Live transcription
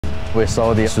We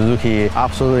saw the Suzuki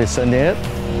absolutely sending it.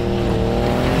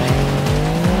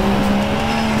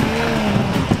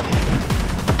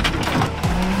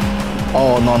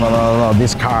 Oh, no,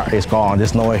 this car is gone.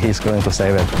 There's no way he's going to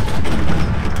save it.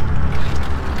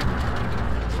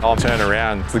 I'm turning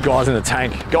around, the guy's in the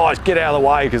tank. Guys, get out of the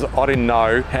way, because I didn't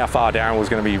know how far Darren was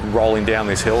going to be rolling down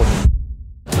this hill.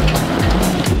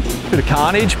 Bit of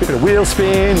carnage, bit of wheel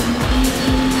spin.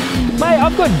 Mate,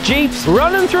 I've got Jeeps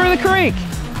running through the creek.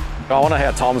 I wonder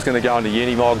how Tom's going to go into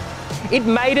Unimog. It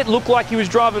made it look like he was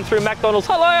driving through McDonald's.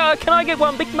 Hello, can I get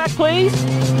one Big Mac, please?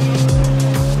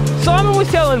 Simon was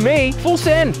telling me, full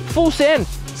send, full send.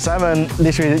 Simon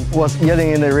literally was yelling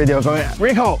in the radio going,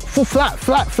 Rico, full flat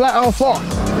on the floor.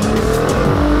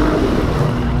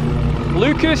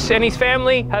 Lucas and his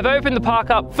family have opened the park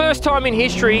up, first time in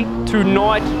history, to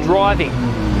night driving.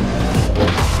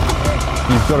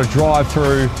 You've got to drive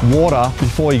through water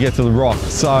before you get to the rock.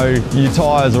 So your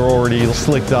tyres are already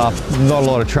slicked up, not a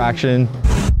lot of traction.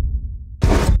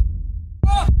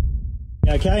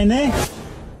 You okay in there?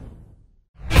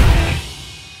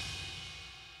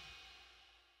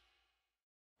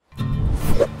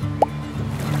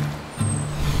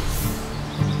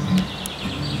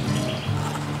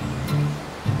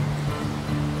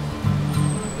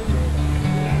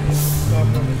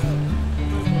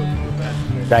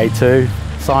 Day 2,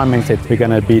 Simon said we're going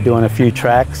to be doing a few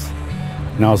tracks,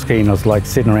 and I was keen. I was like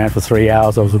sitting around for 3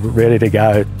 hours. I was ready to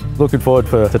go. Looking forward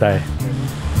for today.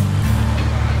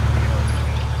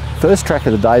 First track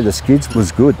of the day, the skids,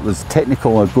 was good. It was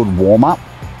technical, a good warm-up.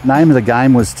 Name of the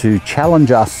game was to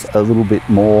challenge us a little bit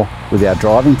more with our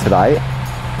driving today.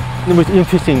 It was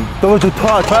interesting. There was a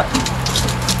tire track.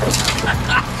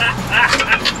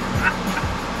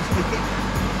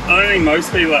 I don't think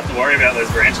most people have to worry about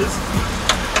those branches.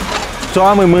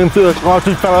 Simon went through it. I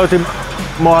just felt it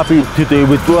might be to do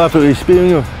with driver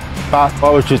experience, but I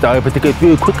was just able to get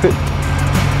through quickly.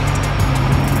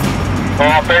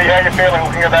 Oh, Betty, how you feeling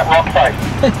looking at that rock face?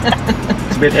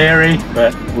 It's a bit airy,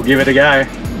 but we'll give it a go.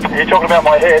 You're talking about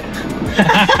my head.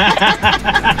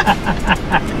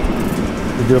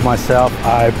 To do it myself,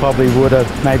 I probably would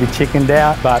have maybe chickened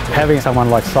out, but having someone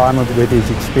like Simon with his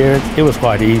experience, it was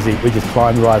quite easy. We just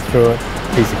climbed right through it,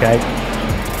 piece of cake.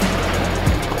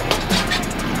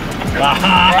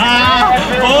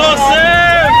 Awesome!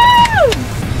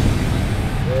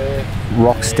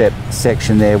 Rock step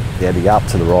section there, you had to go up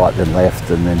to the right, then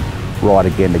left, and then right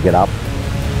again to get up.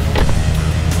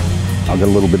 I got a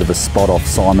little bit of a spot off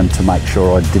Simon to make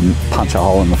sure I didn't punch a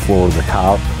hole in the floor of the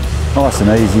car. Nice and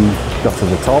easy, got to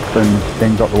the top and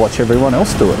then got to watch everyone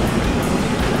else do it.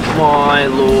 My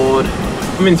lord.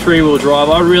 I'm in 3-wheel drive.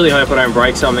 I really hope I don't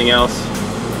break something else.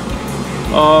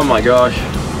 Oh my gosh.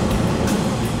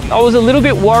 I was a little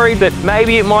bit worried that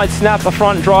maybe it might snap a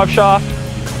front drive shaft,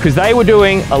 because they were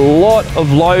doing a lot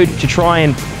of load to try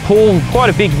and pull quite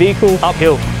a big vehicle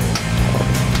uphill.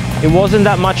 It wasn't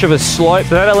that much of a slope,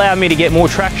 so that allowed me to get more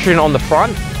traction on the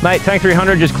front. Mate, Tank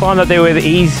 300 just climbed up there with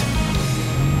ease.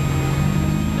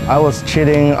 I was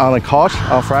chilling on the couch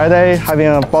on Friday, having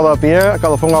a bottle of beer. I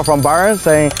got a phone call from Byron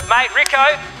saying, Mate,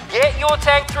 Rico, get your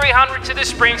Tank 300 to the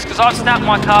Springs because I've snapped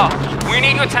my car. We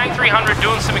need your Tank 300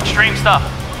 doing some extreme stuff.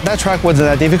 that track wasn't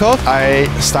that difficult. I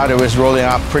started with rolling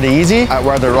up pretty easy.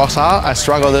 Where the rocks are, I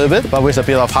struggled a little bit, but with a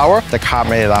bit of power, the car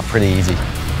made it up pretty easy.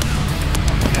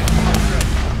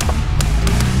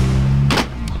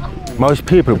 Most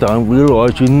people don't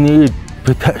realise you need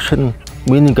protection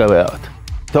when you go out.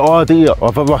 The idea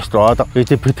of a rust rider is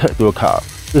to protect your car.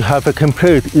 We have a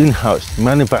complete in-house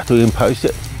manufacturing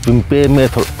process from bare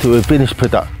metal to a finished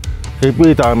product. If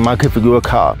we don't make it for your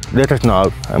car, let us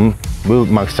know and we'll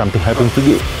make something happen for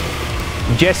you.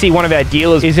 Jesse, one of our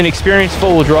dealers, is an experienced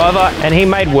four-wheel driver and he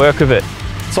made work of it.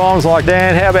 So I was like,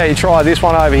 Dan, how about you try this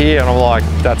one over here? And I'm like,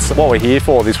 that's what we're here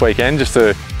for this weekend, just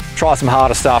to try some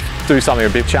harder stuff, do something a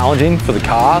bit challenging for the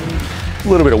car. A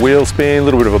little bit of wheel spin, a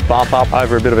little bit of a bump up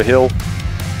over a bit of a hill.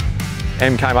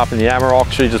 Em came up in the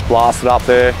Amarok, she just blasted up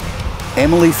there.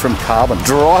 Emily from Carbon,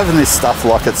 driving this stuff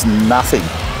like it's nothing.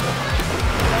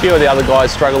 A few of the other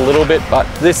guys struggle a little bit, but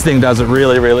this thing does it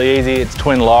really, really easy. It's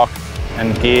twin lock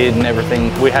and geared and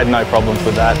everything. We had no problems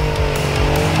with that.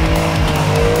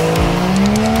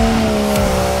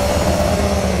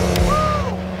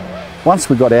 Once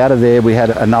we got out of there, we had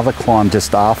another climb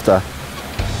just after.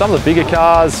 Some of the bigger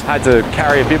cars had to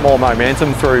carry a bit more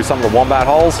momentum through some of the wombat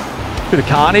holes. Bit of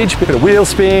carnage, bit of wheel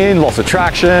spin, lots of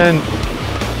traction.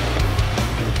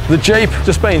 The Jeep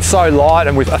just being so light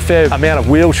and with a fair amount of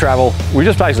wheel travel, we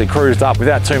just basically cruised up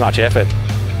without too much effort.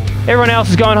 Everyone else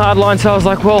is going hardline, so I was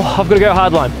like, well, I've got to go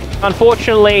hardline.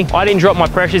 Unfortunately, I didn't drop my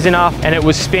pressures enough and it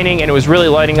was spinning and it was really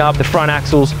loading up the front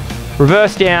axles.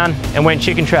 Reversed down and went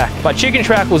chicken track. But chicken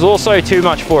track was also too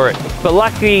much for it. But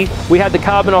luckily, we had the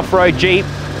carbon off-road Jeep.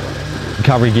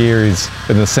 Recovery gear is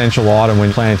an essential item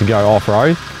when planning to go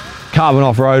off-road. Carbon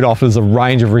Off-Road offers a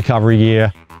range of recovery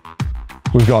gear.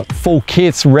 We've got full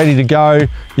kits ready to go.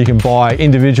 You can buy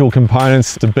individual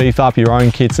components to beef up your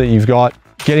own kits that you've got.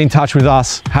 Get in touch with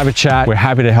us, have a chat. We're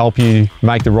happy to help you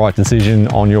make the right decision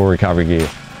on your recovery gear.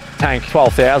 Tank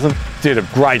 12,000, did a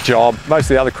great job. Most of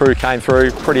the other crew came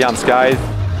through pretty unscathed.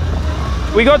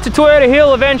 We got to Toyota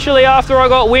Hill eventually after I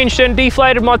got winched and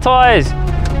deflated my tyres.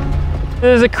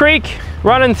 There's a creek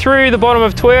running through the bottom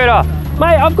of Toyota.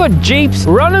 Mate, I've got Jeeps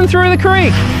running through the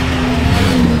creek.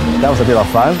 That was a bit of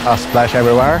fun. I splashed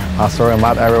everywhere. I threw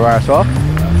mud everywhere as well.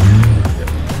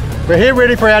 We're here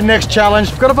ready for our next challenge.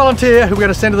 We've got a volunteer who we're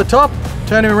going to send to the top,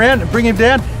 turn him around and bring him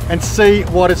down and see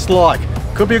what it's like.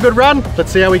 Could be a good run.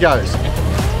 Let's see how he goes.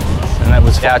 And that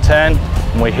was our turn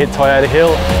and we hit Toyota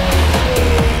Hill.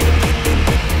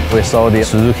 We saw the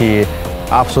Suzuki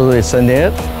absolutely sending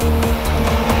it.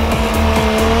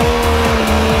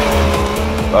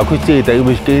 I could see that it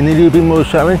was getting a little bit more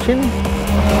challenging.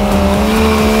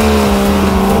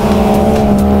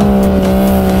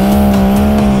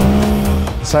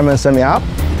 Simon sent me up,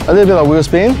 a little bit of wheel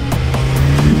spin.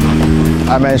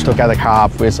 I managed to get the car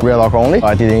up with rear lock only.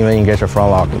 I didn't even engage the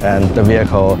front lock and the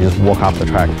vehicle just walked up the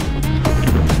track.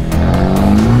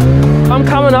 I'm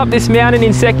coming up this mountain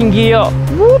in second gear.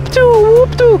 Whoop-doo,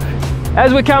 whoop-doo.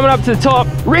 As we're coming up to the top,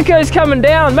 Rico's coming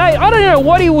down. Mate, I don't know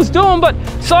what he was doing, but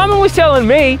Simon was telling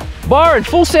me, Byron,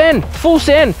 full send, full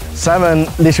send. Simon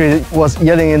literally was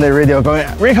yelling in the radio going,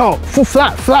 Rico, full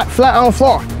flat, flat, flat on the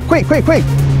floor. Quick, quick, quick.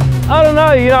 I don't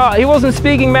know, he wasn't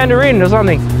speaking Mandarin or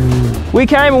something. We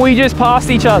came and we just passed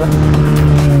each other.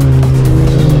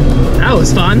 That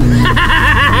was fun.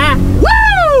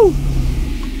 Woo!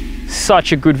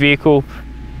 Such a good vehicle.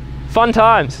 Fun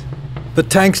times. The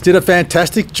tanks did a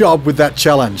fantastic job with that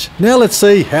challenge. Now let's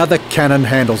see how the Cannon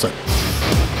handles it.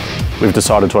 We've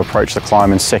decided to approach the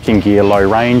climb in second gear, low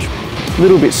range. A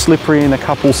little bit slippery in a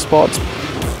couple spots.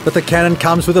 But the Cannon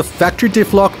comes with a factory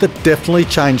diff lock that definitely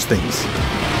changed things.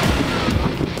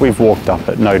 We've walked up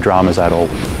it, no dramas at all.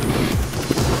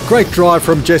 Great drive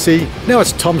from Jesse. Now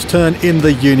it's Tom's turn in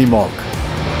the Unimog.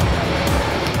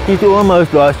 It's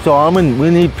almost like Simon,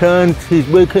 when he turns his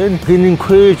weekend, he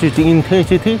increases the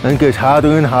intensity and gets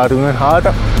harder and harder and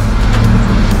harder.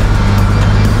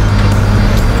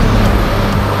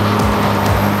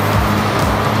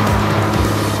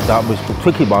 That was a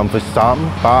tricky one for Simon,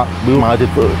 but we made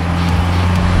it through.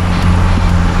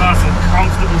 Nice and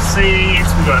comfortable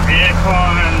seats, we've got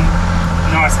aircon and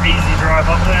nice easy drive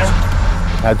up there.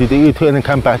 I did the U-turn and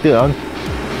come back down.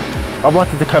 I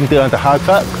wanted to come down the hard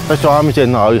track, but Simon said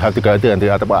no, you have to go down the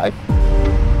other way.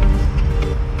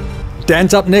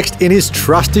 Dan's up next in his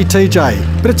trusty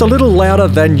TJ, but it's a little louder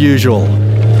than usual.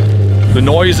 The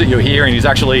noise that you're hearing is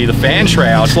actually the fan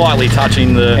shroud slightly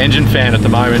touching the engine fan at the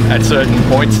moment at certain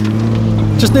points.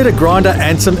 Just need a grinder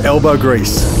and some elbow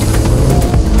grease.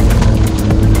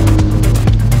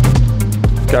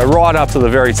 Go right up to the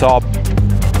very top,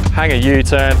 hang a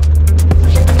U-turn,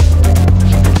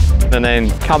 and then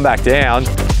come back down.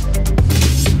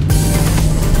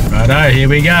 Righto, here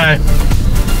we go.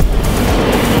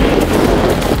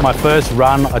 My first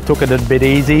run, I took it a bit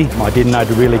easy. I didn't know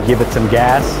to really give it some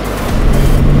gas.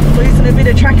 Losing a bit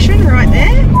of traction right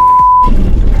there.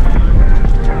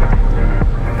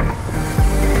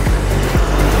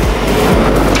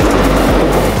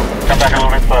 Come back a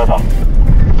little bit further.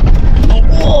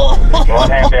 Right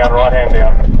hand down, right hand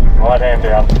down, right hand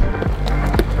down.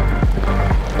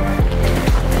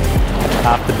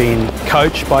 After being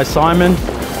coached by Simon,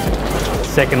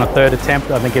 second or third attempt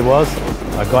I think it was,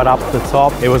 I got up the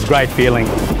top. It was a great feeling.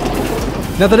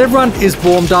 Now that everyone is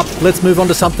warmed up, let's move on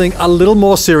to something a little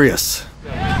more serious.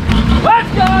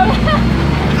 Let's go!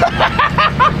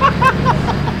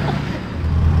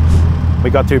 We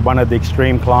got to one of the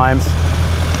extreme climbs.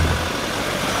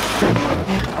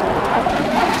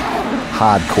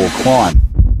 Hardkorr Climb.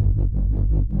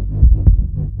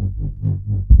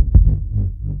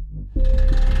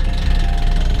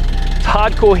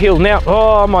 Hardkorr hill now,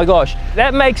 oh my gosh,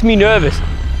 that makes me nervous.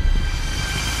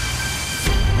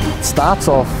 It starts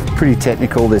off pretty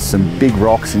technical, there's some big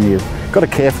rocks and you've got to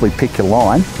carefully pick your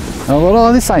line. And I thought,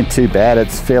 oh, this ain't too bad,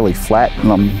 it's fairly flat,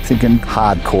 and I'm thinking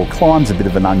Hardkorr Climb's a bit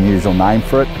of an unusual name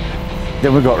for it.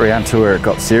 Then we got around to where it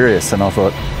got serious and I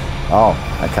thought, oh,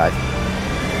 okay.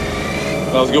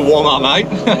 That was a good warm up, mate.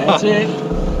 That's it.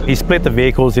 He split the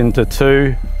vehicles into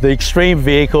two. The extreme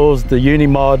vehicles, the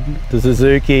Unimog, the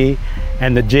Suzuki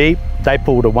and the Jeep, they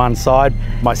pulled to one side.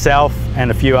 Myself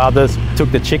and a few others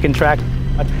took the chicken track.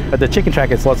 But the chicken track,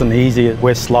 it wasn't easy.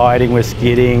 We're sliding, we're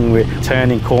skidding, we're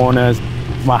turning corners.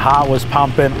 My heart was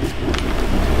pumping.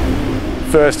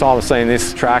 First time I've seen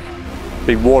this track.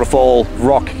 Big waterfall,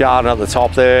 rock garden at the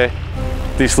top there.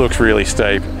 This looks really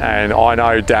steep, and I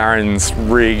know Darren's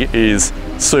rig is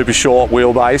super short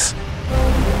wheelbase.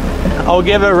 I'll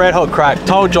give it a red hot crack.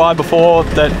 Told Jai before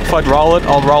that if I'd roll it,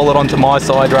 I'll roll it onto my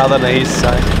side rather than his,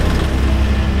 so.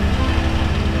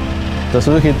 The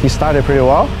Suzuki, he started pretty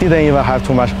well. Didn't even have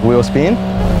too much wheel spin.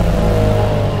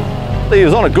 He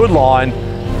was on a good line,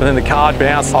 and then the car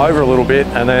bounced over a little bit,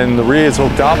 and then the rear's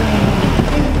hooked up.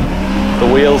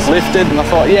 The wheels lifted, and I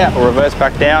thought, yeah, I'll reverse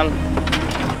back down,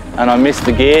 and I missed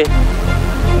the gear.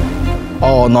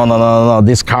 Oh, no,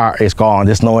 this car is gone.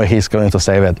 There's no way he's going to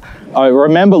save it. I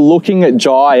remember looking at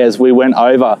Jai as we went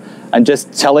over and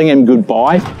just telling him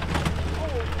goodbye.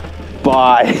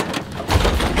 Bye.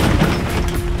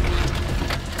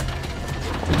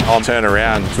 I'm turning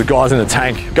around, the guy's in the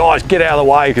tank. Guys, get out of the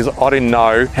way, because I didn't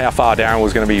know how far Darren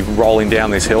was going to be rolling down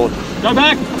this hill. Go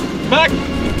back, back.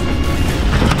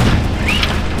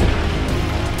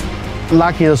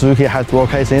 Lucky the Suzuki had roll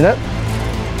case in it.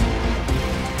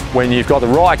 When you've got the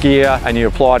right gear and you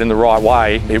apply it in the right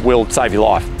way, it will save your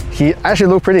life. He actually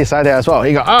looked pretty excited as well.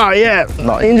 He go, oh yeah,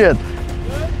 not injured.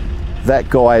 That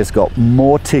guy has got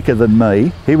more ticker than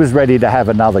me. He was ready to have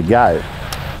another go.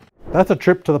 That's a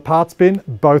trip to the parts bin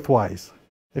both ways.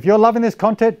 If you're loving this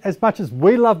content as much as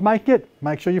we love making it,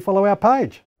 make sure you follow our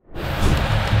page.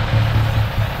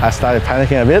 I started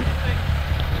panicking a bit.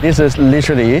 This is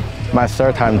literally my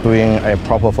third time doing a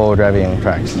proper four-wheel driving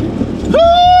tracks.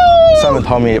 Someone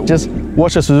told me, just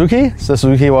watch the Suzuki. The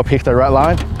Suzuki will pick the right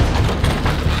line.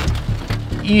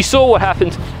 You saw what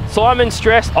happened. Simon's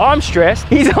stressed, I'm stressed.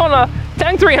 He's on a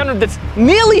Tank 300 that's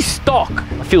nearly stock.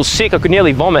 I feel sick, I could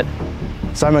nearly vomit.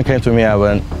 Simon came to me and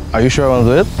went, are you sure you want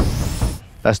to do it?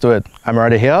 Let's do it. I'm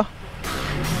already here.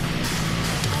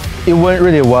 It went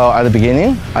really well at the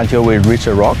beginning until we reached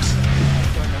the rocks.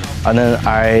 And then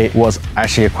I was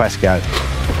actually quite scared.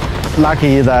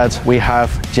 Lucky that we have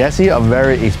Jesse, a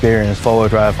very experienced four-wheel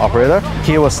drive operator.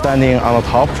 He was standing on the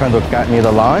top trying to guide me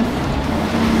the line.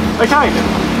 Okay,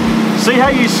 see how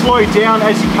you slowed down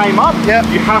as you came up? Yep.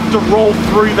 You have to roll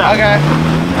through that. Okay.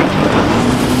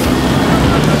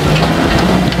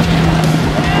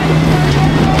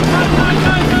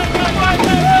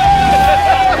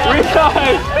 Rico,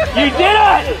 you did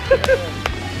it!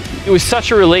 It was such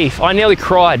a relief. I nearly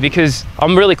cried because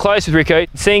I'm really close with Rico.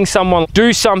 Seeing someone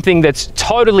do something that's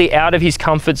totally out of his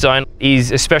comfort zone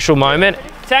is a special moment.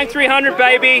 Tank 300,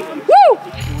 baby! Woo!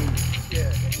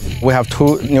 We have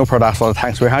two new products for the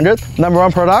Tank 300. Number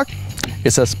one product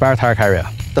is a spare tire carrier.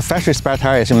 The factory spare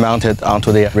tire is mounted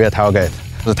onto the rear tailgate.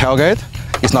 The tailgate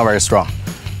is not very strong.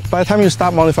 By the time you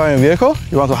start modifying a vehicle,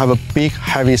 you want to have a big,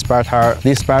 heavy spare tire.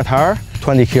 This spare tire,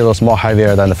 20 kilos more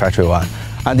heavier than the factory one.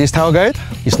 And this tailgate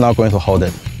is not going to hold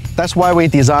it. That's why we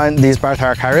designed this spare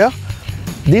tire carrier.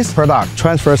 This product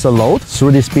transfers the load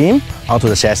through this beam onto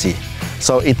the chassis,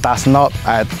 so it does not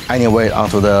add any weight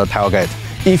onto the tailgate.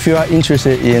 If you are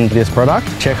interested in this product,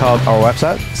 check out our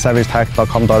website,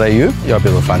 savagetech.com.au. You'll be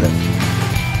able to find it.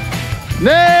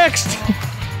 Next!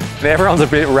 And everyone's a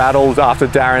bit rattled after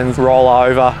Darren's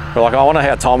rollover. We're like, I wonder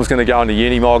how Tom's going to go into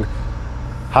Unimog.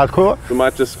 Hardkorr? We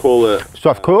might just call it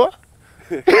Softcore?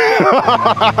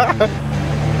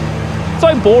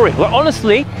 So boring. Like,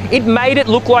 honestly, it made it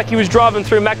look like he was driving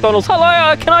through McDonald's.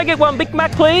 Hello, can I get one Big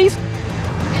Mac, please?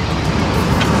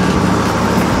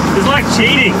 It's like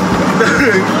cheating.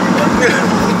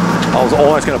 I was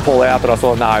almost going to pull out, but I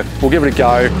thought, no, we'll give it a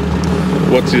go.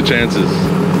 What's your chances?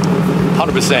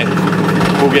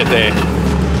 100%. We'll get there.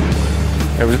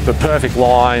 It was the perfect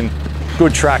line,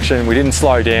 good traction. We didn't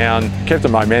slow down, kept the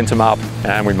momentum up,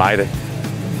 and we made it.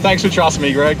 Thanks for trusting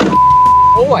me, Greg.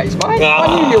 Always, mate. I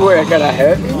knew you weren't going to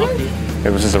hurt me, mate.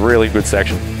 It was just a really good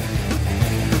section.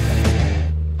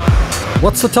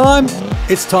 What's the time?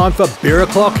 It's time for Beer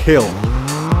O'Clock Hill.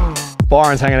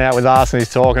 Byron's hanging out with us and he's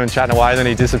talking and chatting away, then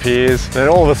he disappears. Then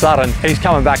all of a sudden, he's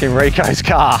coming back in Rico's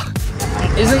car.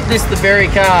 Isn't this the very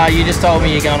car you just told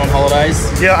me you're going on holidays?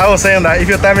 Yeah, I was saying that if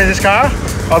you damage this car,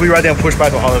 I'll be ready and push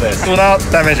back to holidays. Do not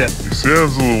damage it. He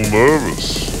sounds a little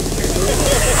nervous.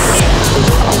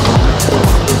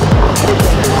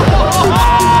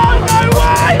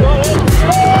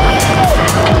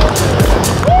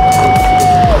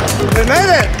 We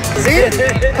made it! See?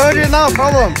 Told you no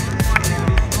problem.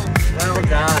 Well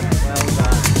done, well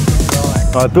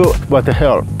done. I do, what the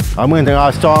hell? I'm going to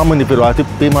ask Simon if you'd like to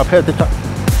be my pet.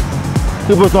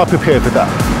 He was not prepared for that.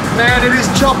 Man, it is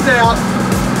chopped out.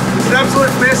 It's an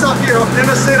absolute mess up here. I've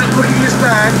never seen it looking this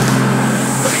bad.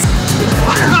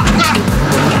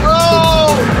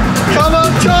 Oh! Come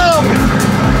on, Tom!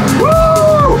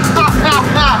 Woo!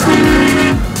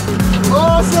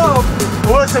 Awesome!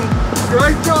 Awesome.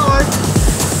 Great drive.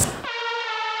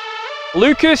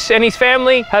 Lucas and his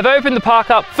family have opened the park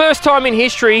up, first time in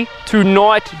history, to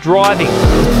night driving.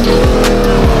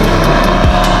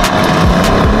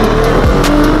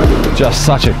 Just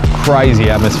such a crazy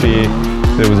atmosphere.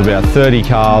 There was about 30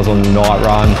 cars on the night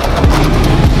run.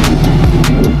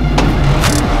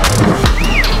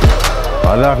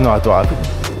 I love night driving.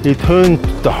 He turned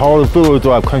the whole four-wheel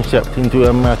drive concept into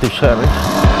a massive challenge.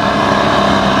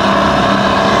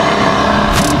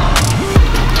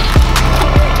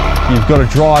 You've got to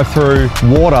drive through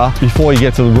water before you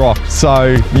get to the rock.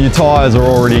 So your tyres are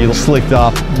already slicked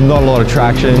up, not a lot of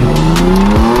traction.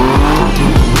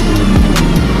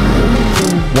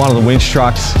 One of the winch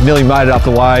trucks nearly made it up the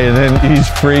way, and then his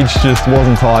fridge just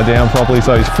wasn't tied down properly,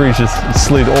 so his fridge just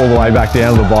slid all the way back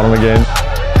down to the bottom again.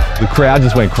 The crowd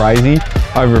just went crazy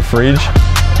over a fridge.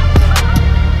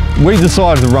 We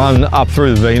decided to run up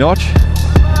through the V-notch.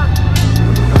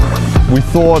 We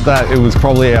thought that it was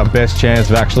probably our best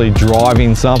chance of actually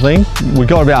driving something. We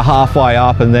got about halfway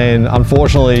up, and then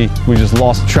unfortunately we just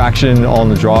lost traction on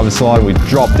the driver's side. We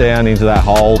dropped down into that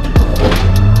hole.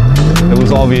 It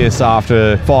was obvious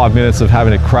after 5 minutes of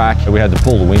having a crack that we had to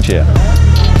pull the winch out.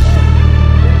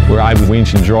 We were able to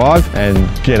winch and drive and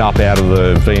get up out of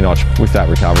the V-notch with that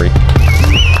recovery.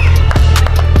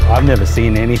 I've never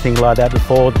seen anything like that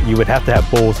before. You would have to have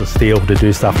balls of steel to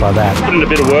do stuff like that. Put in a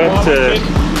bit of work to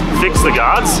fix the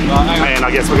guards, and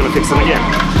I guess we're going to fix them again.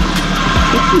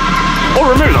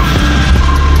 Or remove them.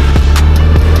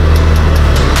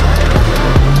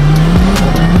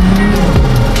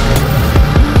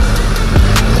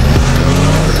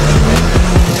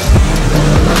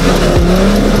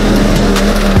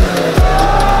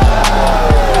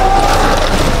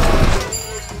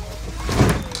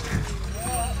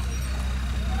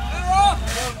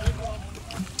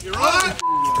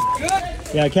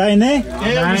 You okay in there?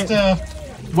 Yeah, I'm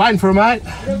just waiting for a mate.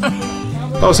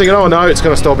 I was thinking, oh no, it's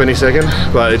going to stop any second,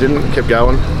 but it didn't, kept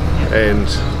going. And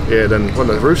yeah, then when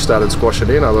the roof started squashing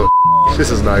in, I thought,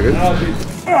 this is no good.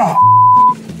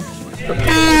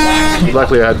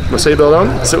 Luckily I had my seatbelt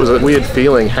on, so it was a weird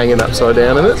feeling hanging upside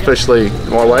down in it, especially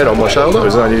my weight on my shoulder. It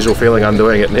was an unusual feeling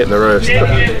undoing it and hitting the roof.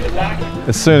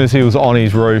 As soon as he was on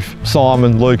his roof,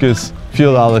 Simon, Lucas, a few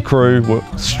of the other crew were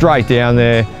straight down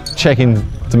there, checking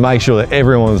to make sure that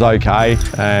everyone was okay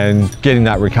and getting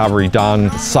that recovery done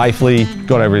safely,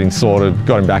 got everything sorted,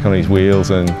 got him back on his wheels,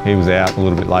 and he was out a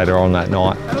little bit later on that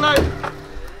night.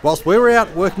 Whilst we were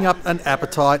out working up an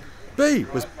appetite, B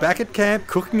was back at camp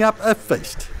cooking up a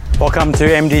feast. Welcome to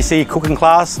MDC cooking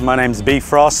class. My name's B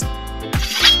Frost.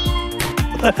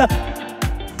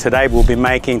 Today we'll be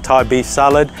making Thai beef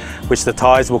salad, which the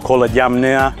Thais will call it yam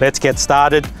nia. Let's get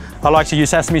started. I like to use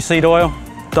sesame seed oil.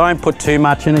 Don't put too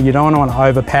much in it, you don't want to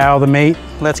overpower the meat.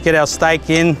 Let's get our steak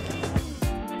in.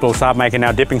 We'll start making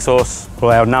our dipping sauce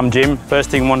for our num jim.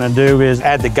 First thing we want to do is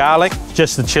add the garlic,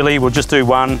 just the chili, we'll just do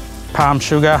one, palm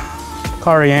sugar,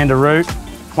 coriander root.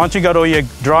 Once you got all your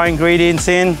dry ingredients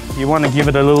in, you want to give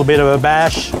it a little bit of a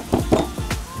bash.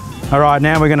 All right,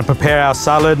 now we're going to prepare our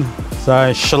salad.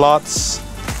 So shallots,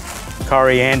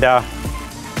 coriander,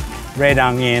 red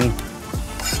onion,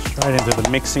 straight into the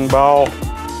mixing bowl.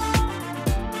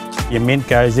 Your mint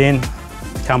goes in,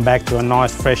 come back to a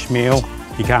nice fresh meal.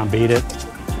 You can't beat it.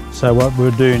 So what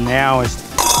we'll do now is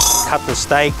cut the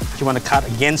steak. You want to cut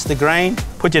against the grain.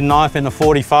 Put your knife in a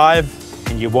 45,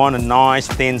 and you want a nice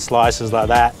thin slices like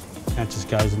that. That just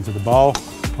goes into the bowl.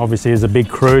 Obviously it's a big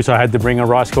crew, so I had to bring a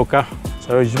rice cooker.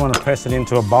 So you just want to press it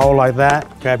into a bowl like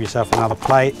that. Grab yourself another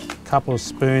plate, couple of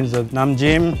spoons of num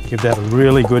jim. Give that a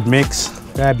really good mix.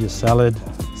 Grab your salad.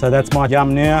 So that's my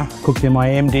yum nia, cooked in my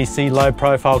MDC low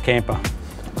profile camper.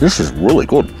 This is really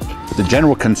good. The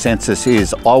general consensus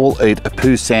is I will eat a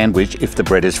poo sandwich if the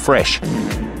bread is fresh.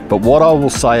 But what I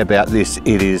will say about this,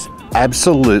 it is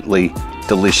absolutely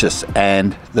delicious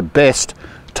and the best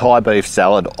Thai beef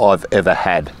salad I've ever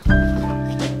had.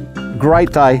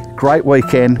 Great day, great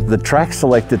weekend. The tracks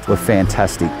selected were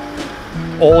fantastic.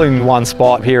 All in one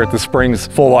spot here at the Springs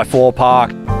 4x4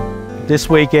 Park. This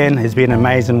weekend has been an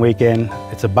amazing weekend.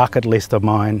 It's a bucket list of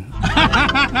mine.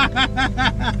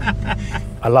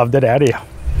 I loved it out here.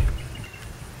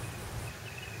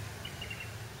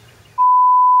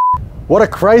 What a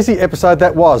crazy episode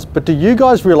that was, but do you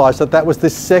guys realise that that was the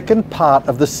second part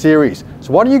of the series?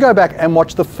 So why don't you go back and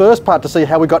watch the first part to see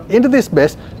how we got into this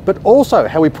mess, but also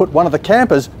how we put one of the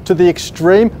campers to the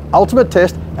extreme ultimate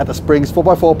test at the Springs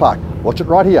 4x4 Park. Watch it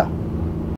right here.